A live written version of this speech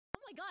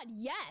God,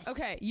 yes.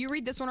 Okay, you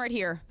read this one right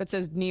here that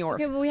says New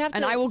York. Okay, but we have to.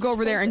 And I will go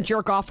over there and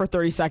jerk off for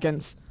 30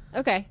 seconds.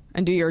 Okay.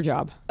 And do your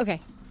job. Okay.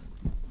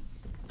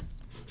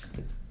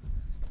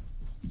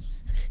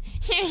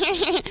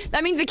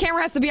 That means the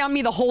camera has to be on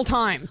me the whole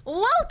time.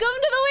 Welcome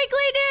to the Weekly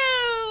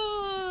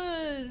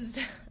News.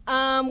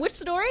 Which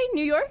story?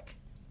 New York?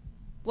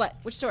 What?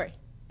 Which story?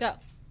 Go.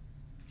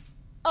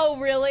 Oh,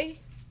 really?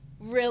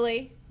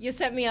 Really? You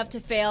set me up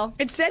to fail.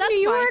 It said That's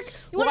New fine. York.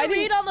 You want to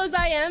read all those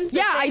IMs? That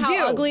Yeah, say I how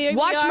do. Ugly we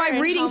Watch are my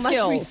and reading how much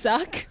we skills.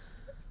 suck.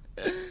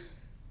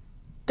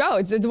 Go.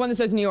 It's the one that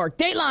says New York.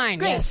 Dateline.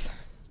 Great. Yes.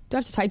 Do I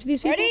have to type to these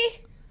people?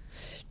 Ready?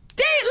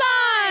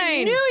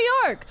 Dateline. New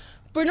York.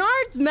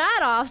 Bernard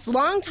Madoff's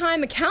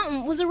longtime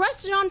accountant was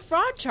arrested on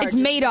fraud charges.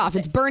 It's Madoff.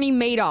 It's Bernie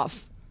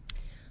Madoff.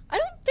 I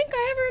don't think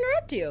I ever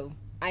interrupt you.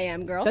 I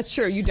am, girl. That's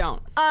true. You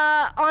don't.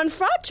 On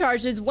fraud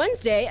charges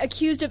Wednesday,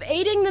 accused of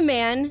aiding the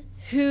man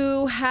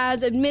who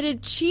has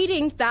admitted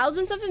cheating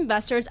thousands of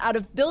investors out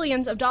of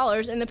billions of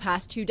dollars in the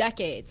past 2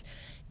 decades.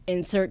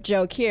 Insert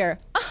joke here.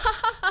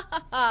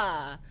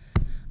 I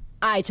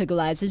took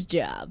Eliza's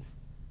job.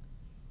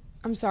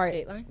 I'm sorry.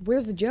 Dateline?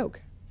 Where's the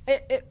joke?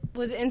 It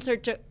was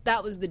insert joke.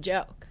 That was the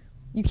joke.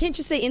 You can't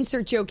just say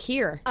insert joke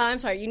here. I'm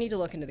sorry. You need to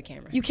look into the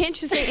camera. You can't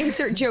just say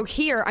insert joke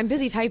here. I'm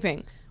busy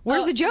typing.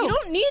 Where's the joke? You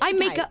don't need to I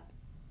make type. up.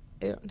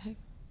 I don't type.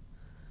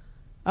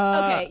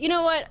 Okay, you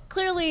know what?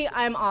 Clearly,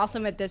 I'm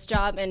awesome at this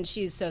job, and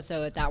she's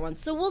so-so at that one.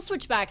 So we'll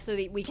switch back so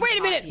that we can Wait a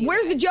talk minute. to you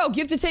Where's guys. the joke?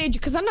 You have to say it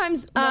because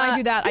sometimes when I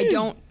do that, I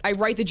don't. I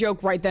write the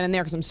joke right then and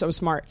there because I'm so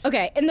smart.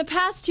 Okay, in the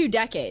past 2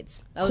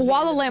 decades. That was the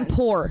Kuala end of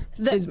the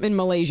Lumpur is in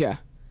Malaysia.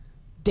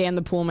 Dan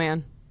the Pool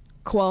Man.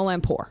 Kuala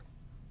Lumpur.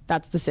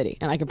 That's the city,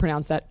 and I can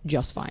pronounce that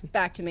just fine.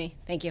 Back to me.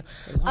 Thank you.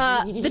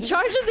 The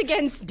charges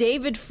against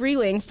David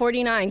Freeling,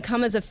 49,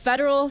 come as a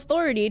federal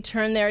authority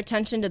turn their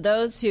attention to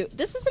those who...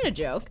 This isn't a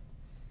joke.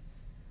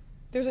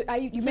 You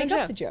It's make no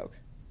up joke. the joke.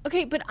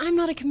 Okay, but I'm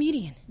not a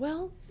comedian.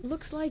 Well,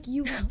 looks like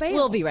you failed.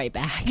 We'll be right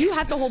back. You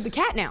have to hold the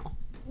cat now.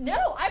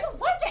 No, I'm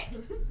allergic.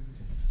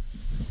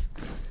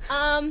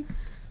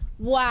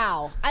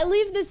 Wow. I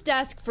leave this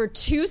desk for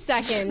 2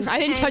 seconds. I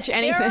didn't touch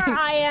anything. There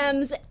are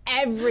IMs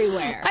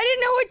everywhere. I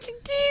didn't know what to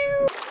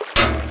do.